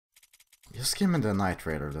Just give me the Night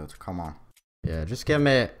Raider, dude. Come on. Yeah, just give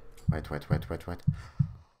me... Wait.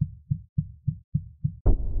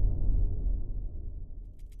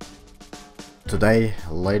 Today,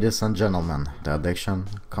 ladies and gentlemen, the addiction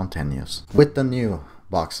continues. With the new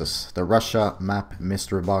boxes, the Russia map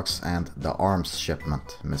mystery box and the arms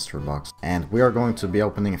shipment mystery box. And we are going to be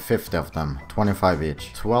opening 50 of them, 25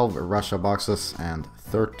 each. 12 Russia boxes and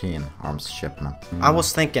 13 arms shipment. I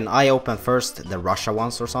was thinking I open first the Russia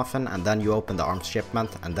ones or something, and then you open the arms shipment,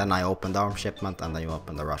 and then I open the arms shipment, and then you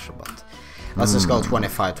open the Russia, but... Let's just go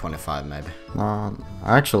 25-25 maybe.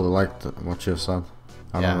 I actually liked what you said.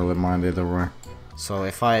 I don't really mind either way. So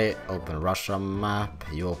if I open Russia map,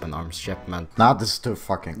 you open arms shipment. Nah, this is too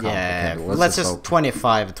fucking complicated. Yeah, let's just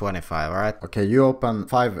 25-25, alright? Okay, you open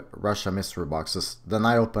 5 Russia mystery boxes, then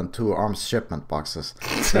I open 2 arms shipment boxes.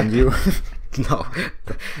 Then you... No.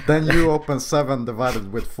 Then you open 7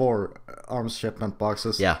 divided with 4 arms shipment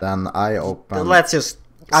boxes. Yeah. Then I open... Let's just...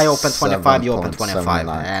 I open 25, you open 25,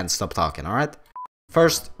 7.79. and stop talking, alright?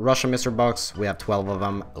 First, Russia mystery box, we have 12 of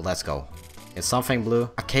them, let's go. It's something blue.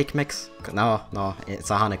 A cake mix? No, it's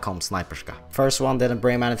a honeycomb sniperska. First one didn't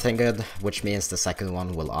bring me anything good, which means the second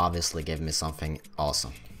one will obviously give me something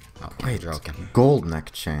awesome. Okay, wait, joking. Gold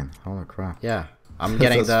neck chain. Holy crap. Yeah, I'm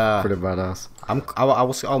getting the... pretty badass. I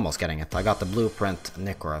was almost getting it. I got the blueprint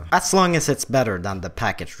Nicorel. As long as it's better than the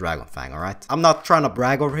packaged Dragon Fang, alright? I'm not trying to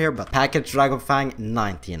brag over here, but packaged Dragon Fang,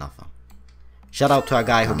 19 of them. Shout out to a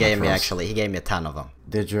guy who gave me, actually, he gave me 10 of them.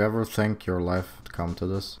 Did you ever think your life would come to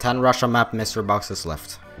this? 10 Russia map mystery boxes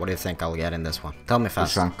left. What do you think I'll get in this one? Tell me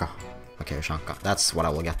fast. Ushanka. Okay, Ushanka. That's what I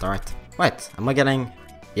will get, alright? Wait, am I getting...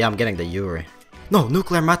 Yeah, I'm getting the Yuri. No,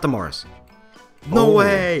 Nuclear Metamoris! No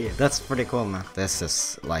way! That's pretty cool, man. This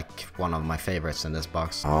is like one of my favorites in this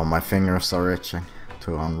box. Oh, my fingers are itching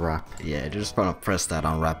to unwrap. Yeah, just gonna press that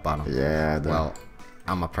unwrap button. Yeah, well,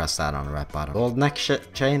 I'm gonna press that unwrap button. Gold neck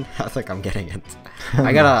chain? I think I'm getting it.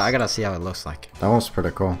 I gotta see how it looks like. That was pretty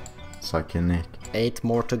cool. It's like unique. 8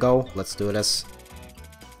 more to go. Let's do this.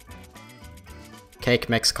 Cake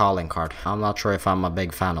mix calling card. I'm not sure if I'm a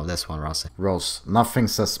big fan of this one, Roze. Roze. Nothing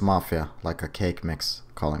says mafia like a cake mix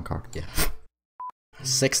calling card. Yeah.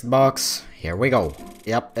 6th box. Here we go.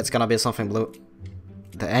 Yep, it's gonna be something blue.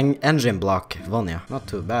 The engine block Vonya. Not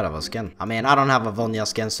too bad of a skin. I mean, I don't have a Vonya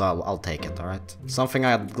skin, so I'll take it, alright? Something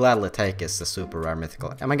I'd gladly take is the super rare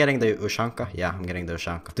mythical. Am I getting the Ushanka? Yeah, I'm getting the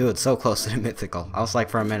Ushanka. Dude, so close to the mythical. I was like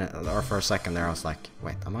for a minute, or for a second there, I was like,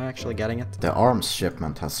 wait, am I actually getting it? The arms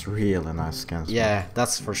shipment has really nice skins. Yeah,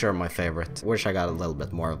 that's for sure my favorite. Wish I got a little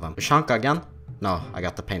bit more of them. Ushanka again? No, I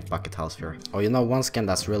got the Paint Bucket Hell's Fury. Oh, you know one skin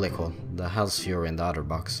that's really cool? The Hell's Fury in the other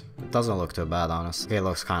box. It doesn't look too bad, honestly. It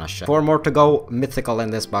looks kinda shit. 4 more to go. Mythical in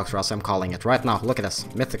this box, Roze. I'm calling it right now. Look at this.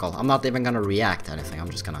 Mythical. I'm not even gonna react to anything. I'm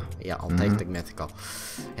just gonna... Yeah, I'll take the mythical.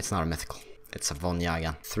 It's not a mythical. It's a Vonya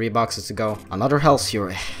again. 3 boxes to go. Another Hell's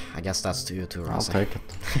Fury. I guess that's to you too, Roze. I'll take it.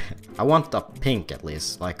 I want a pink at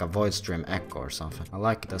least, like a Voidstream Echo or something. I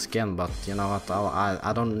like the skin, but you know what,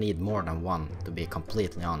 I don't need more than one, to be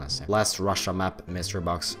completely honest. Last Russia map mystery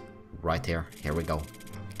box, right here. Here we go.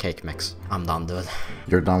 Cake mix. I'm done, dude.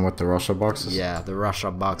 You're done with the Russia boxes? Yeah, the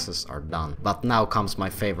Russia boxes are done. But now comes my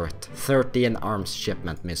favorite. 13 arms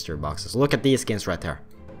shipment mystery boxes. Look at these skins right there.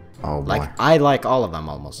 Oh boy. Like, I like all of them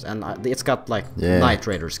almost, and it's got like Night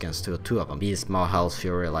Raider skins too, 2 of them. Beast Maw, Hell's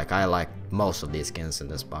Fury, like I like most of these skins in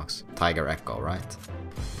this box. Tiger Echo, right?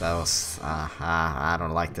 That was, I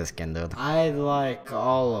don't like this skin, dude. I like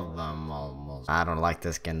all of them almost. I don't like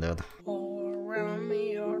this skin, dude.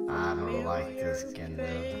 I don't like this skin,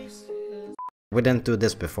 dude. We didn't do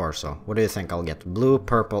this before, so what do you think I'll get? Blue,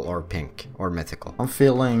 purple, or pink? Or mythical? I'm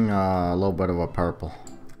feeling a little bit of a purple.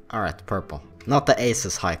 Alright, purple. Not the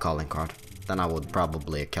Aces high calling card. Then I would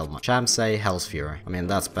probably kill my Shamsay, Hell's Fury. I mean,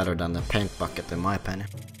 that's better than the Paint Bucket in my opinion.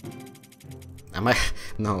 Am I?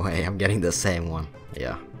 No way, I'm getting the same one.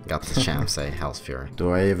 Yeah, got the Shamsay, Hell's Fury.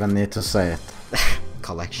 Do I even need to say it?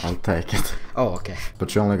 Collection. I'll take it. Oh, okay.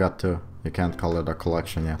 But you only got 2. You can't call it a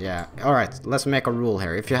collection yet. Yeah, alright, let's make a rule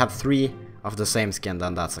here. If you have 3 of the same skin,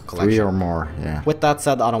 then that's a collection. 3 or more, yeah. With that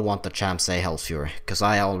said, I don't want the Shamsay Hell's Fury, because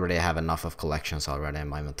I already have enough of collections already in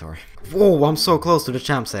my inventory. Whoa, I'm so close to the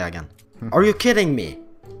Shamsay again. Are you kidding me?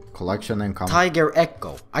 Collection income. Tiger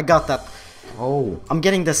Echo. I got that. Oh. I'm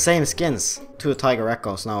getting the same skins. 2 Tiger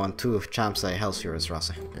Echoes now and 2 Shamsay Hell's Furies,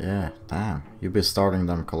 Roze. Yeah, damn. You be starting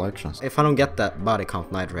them collections. If I don't get that body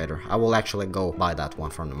count Night Raider, I will actually go buy that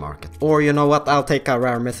one from the market. Or you know what, I'll take a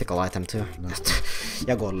rare mythical item too.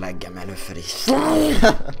 Jag går och lägger mig nu för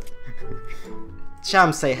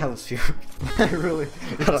Shamsay Hell's Fury. Really?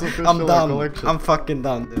 It's I'm done. I'm fucking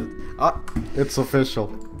done, dude. It's official.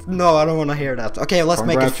 No, I don't want to hear that. Okay, let's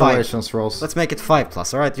make it 5. Congratulations, Roze. Let's make it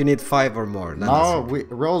 5+. Alright, you need 5 or more. No,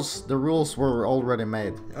 Roze, the rules were already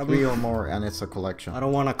made. 3 or more, and it's a collection. I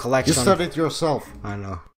don't want a collection. You said it yourself. I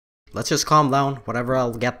know. Let's just calm down. Whatever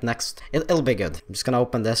I'll get next, it'll be good. I'm just gonna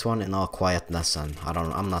open this one in all quietness, and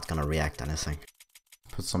I'm not gonna react to anything.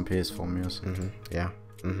 Put some peaceful music. Yeah.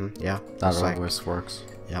 Yeah. That always works.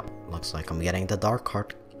 Yeah. Looks like I'm getting the Dark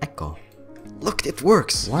Heart Echo. Look, it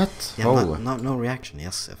works. What? Yeah, no reaction.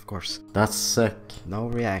 Yes, of course. That's sick. No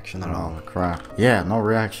reaction at all. Oh crap. Yeah, no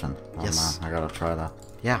reaction. Oh Yes. man, I gotta try that.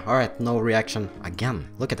 Yeah. All right. No reaction again.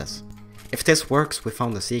 Look at this. If this works, we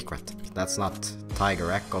found the secret. That's not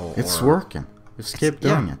Tiger Echo. It's working. Just keep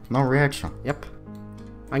doing it. No reaction. Yep.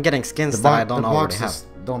 I'm getting skins that I don't already have.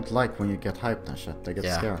 Don't like when you get hyped and shit. They get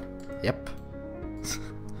scared. Yep.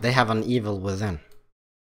 They have an evil within.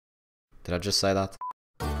 Did I just say that?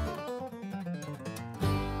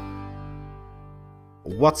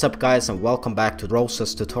 What's up guys, and welcome back to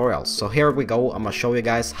Roze's tutorials. So here we go, I'm gonna show you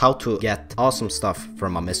guys how to get awesome stuff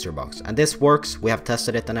from a mystery box. And this works, we have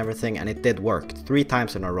tested it and everything, and it did work 3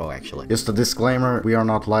 times in a row actually. Just a disclaimer, we are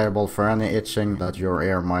not liable for any itching that your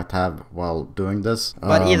ear might have while doing this.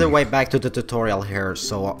 But either way, back to the tutorial here.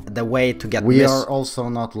 So the way to get We are also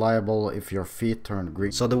not liable if your feet turn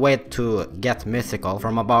green. So the way to get mythical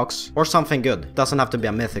from a box, or something good, doesn't have to be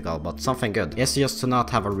a mythical, but something good, is just to not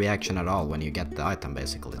have a reaction at all when you get the item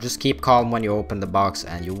basically. Just keep calm when you open the box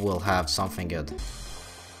and you will have something good.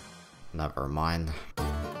 Never mind.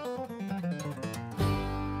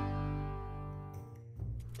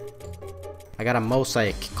 I got a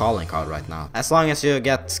mosaic calling card right now. As long as you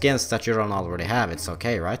get skins that you don't already have, it's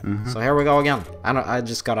okay, right? So here we go again. I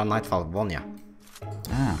just got a Nightfall Vonya.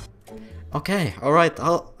 Ah. Okay, alright,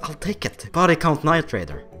 I'll take it. Body count Night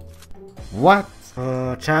Trader. What?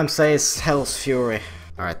 Champ says Hell's Fury.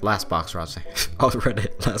 Alright, last box, Roze. Already,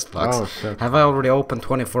 last box. Oh shit. Have I already opened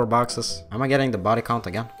 24 boxes? Am I getting the body count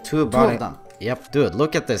again? 2 body. 2 of them. Yep, dude,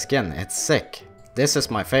 look at this skin. It's sick. This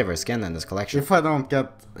is my favorite skin in this collection. If I don't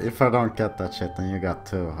get that shit, then you got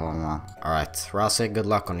 2. Oh man. Alright, Roze, good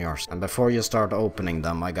luck on yours. And before you start opening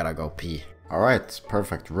them, I gotta go pee. Alright,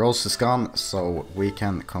 perfect. Roze is gone, so we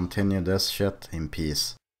can continue this shit in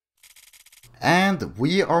peace. And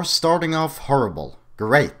we are starting off horrible.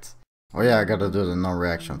 Great. Oh yeah, I gotta do the no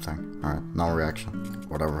reaction thing. Alright, no reaction.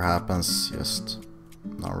 Whatever happens, just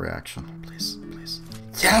no reaction. Please, please.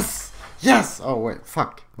 Yes! Yes! Oh wait,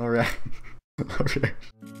 fuck. No reaction. No reaction.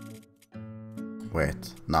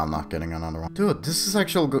 Wait, no, I'm not getting another one. Dude, this is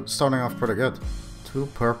actually good, starting off pretty good. 2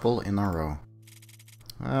 purple in a row.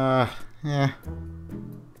 Yeah.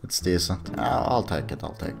 It's decent. I'll take it,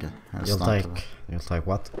 I'll take it. You'll take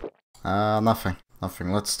what? Nothing.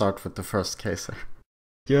 Nothing. Let's start with the first case here.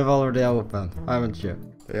 You have already opened, haven't you?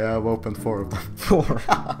 Yeah, I've opened 4 of them. 4?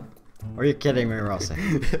 Are you kidding me, Roze?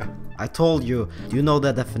 Yeah. I told you, you know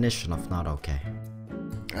the definition of not okay.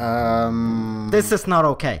 This is not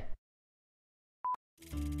okay.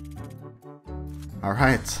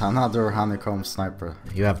 Alright, another honeycomb sniper.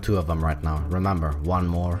 You have 2 of them right now. Remember, 1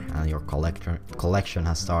 more and your collection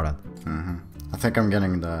has started. I think I'm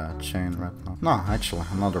getting the chain right now. No, actually,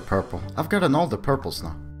 another purple. I've gotten all the purples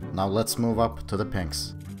now. Now let's move up to the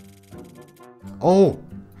pinks. Oh,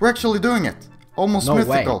 we're actually doing it. Almost No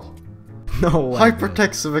mythical. Way. No way.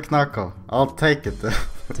 Hypertech Civic Knuckle. I'll take it.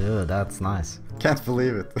 Dude, that's nice. Can't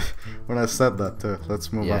believe it. When I said that too.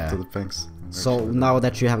 Let's move up to the pinks. So now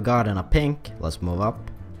that you have gotten a pink, let's move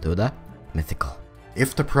up to the mythical.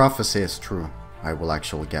 If the prophecy is true, I will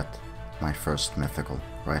actually get my first mythical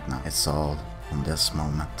right now. It's all on this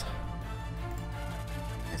moment.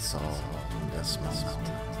 It's all on this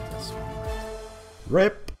moment.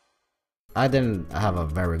 RIP! I didn't have a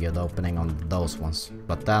very good opening on those ones,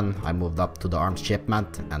 but then I moved up to the arms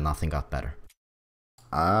shipment and nothing got better.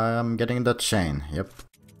 I'm getting the chain, yep.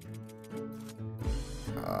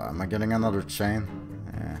 Am I getting another chain?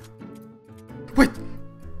 Yeah. Wait!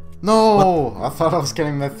 No! What? I thought I was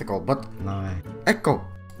getting mythical, but... No. Echo!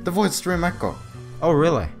 The Void Stream Echo! Oh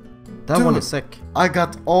really? That Dude, one is sick. I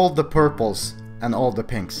got all the purples and all the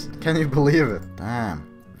pinks. Can you believe it? Damn.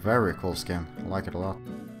 Very cool skin. I like it a lot.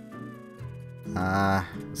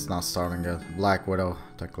 It's not starting good. Black Widow,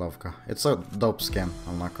 Teklovka. It's a dope skin,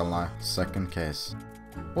 I'm not gonna lie. Second case.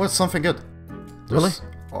 Oh, it's something good. Really?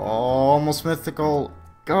 Almost mythical.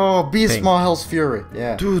 Oh, Beast Pink. Maw Hell's Fury.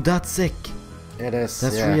 Yeah. Dude, that's sick. It is.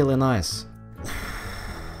 That's yeah. really nice.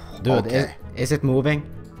 Dude, Okay. is it moving?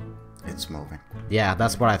 It's moving. Yeah,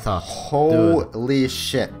 that's what I thought. Holy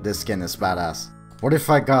shit, this skin is badass. What if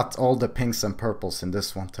I got all the pinks and purples in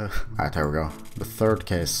this one too? Alright, here we go. The third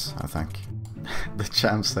case, I think. The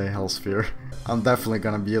champs say Hell's Fury. I'm definitely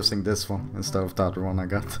gonna be using this one instead of the other one I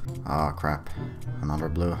got. Oh crap. Another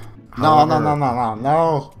blue. No, no, no, no, no,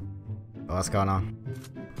 no! What's going on?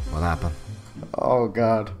 What happened? Oh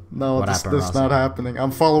god. No, What this happened, is not happening.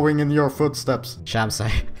 I'm following in your footsteps.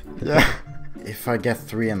 Shamsay. Yeah. If I get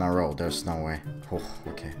 3 in a row, there's no way. Oh,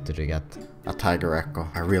 okay. Did you get? A Tiger Echo.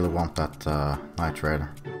 I really want that Night Raider.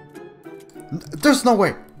 There's no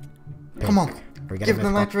way! Pink. Come on. Give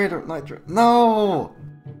the Night Raider. No!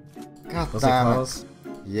 God Was it damn close? it.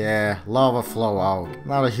 Yeah, Lava Flow AUG.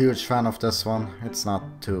 Not a huge fan of this one. It's not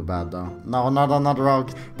too bad though. No, not another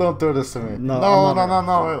AUG. Don't do this to me. No, no, no, no,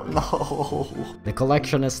 no, no. The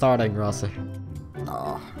collection is starting, Roze.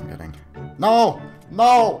 No, I'm getting... No!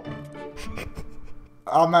 No!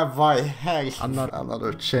 I'm at my hey. I'm not...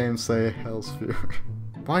 Another Chainsaw Hell's Fury.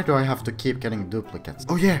 Why do I have to keep getting duplicates?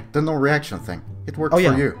 Oh yeah, the no reaction thing. It worked for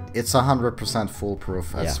you. It's 100%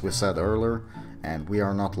 foolproof as we said earlier. And we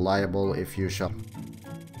are not liable if you shot.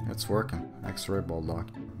 It's working. X-ray bulldog.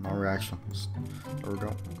 No reaction. There we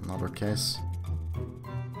go. Another case.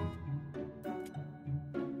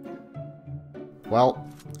 Well,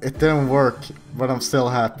 it didn't work, but I'm still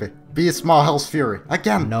happy. Be small Hell's Fury.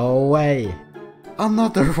 Again! No way!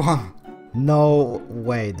 Another one! No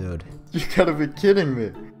way, dude. You gotta be kidding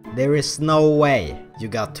me. There is no way you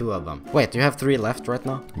got 2 of them. Wait, you have 3 left right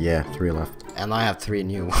now? Yeah, 3 left. And I have 3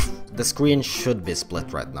 new ones. The screen should be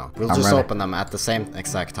split right now. We'll I'm just ready. open them at the same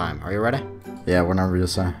exact time. Are you ready? Yeah, whenever you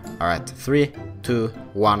say. Alright, 3, 2,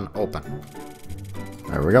 1, open.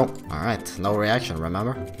 There we go. Alright, no reaction,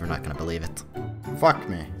 remember? You're not gonna believe it. Fuck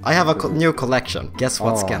me. I have a new collection. Guess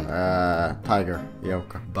what skin? Tiger.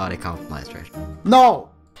 Yoka. Body count Night Raider. No!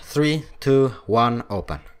 3, 2, 1,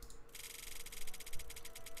 open.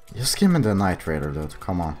 Just give me the Night Raider, dude.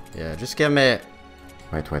 Come on. Yeah, just give me...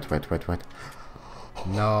 Wait.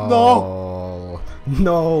 No. No!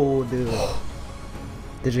 No, dude.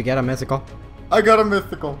 Did you get a mythical? I got a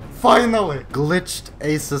mythical. Finally! Glitched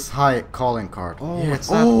Aces High calling card. Oh, yeah. what's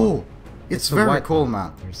that one? It's the very white cool, one.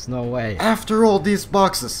 man. There's no way. After all these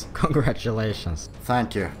boxes. Congratulations.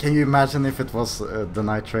 Thank you. Can you imagine if it was the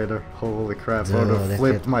Night Raider? Holy crap, I would have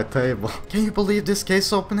flipped my table. Can you believe this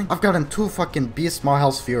case opening? I've gotten 2 fucking Beast Maw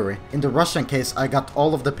Hell's Fury. In the Russian case, I got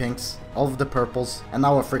all of the pinks, all of the purples, and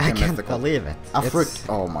now a freaking mythical. I can't believe it.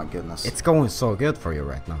 Oh my goodness. It's going so good for you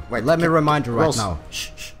right now. Wait, let me remind you right Roze, now.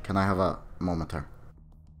 Shh. Can I have a moment here?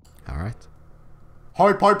 Alright.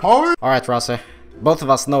 Hi. Alright, Roze. Both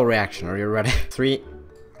of us, no reaction. Are you ready? 3,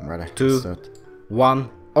 I'm ready. 2, 1,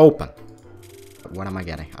 open. What am I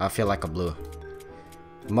getting? I feel like a blue.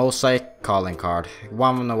 Mosaic calling card.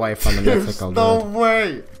 1 away from the mythical. No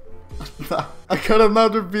way! I got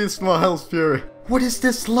another Beast Maw Hell's Fury. What is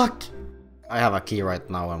this luck? I have a key right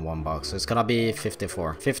now in 1 box. So it's gonna be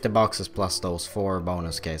 54. 50 boxes plus those 4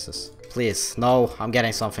 bonus cases. Please, no, I'm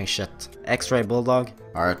getting something shit. X-ray bulldog.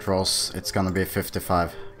 Alright, Roze, it's gonna be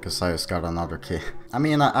 55. Because I just got another key. I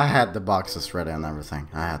mean, I had the boxes ready and everything.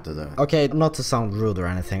 I had to do it. Okay, not to sound rude or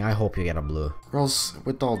anything, I hope you get a blue. Roze,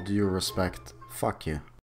 with all due respect, fuck you.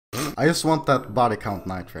 I just want that body count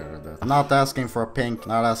Night Raider, dude. I'm not asking for a pink,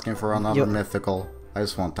 not asking for another mythical. I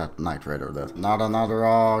just want that Night Raider, dude. Not another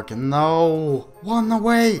AUG. No! 1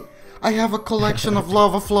 away! I have a collection of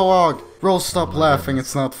Lava Flow AUG. Roze, stop laughing,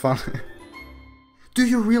 it's not funny. Do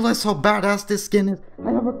you realize how badass this skin is?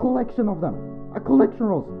 I have a collection of them. A collection,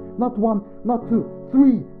 Roze. Not 1, not 2,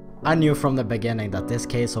 3. I knew from the beginning that this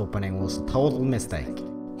case opening was a total mistake.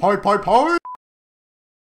 Hi.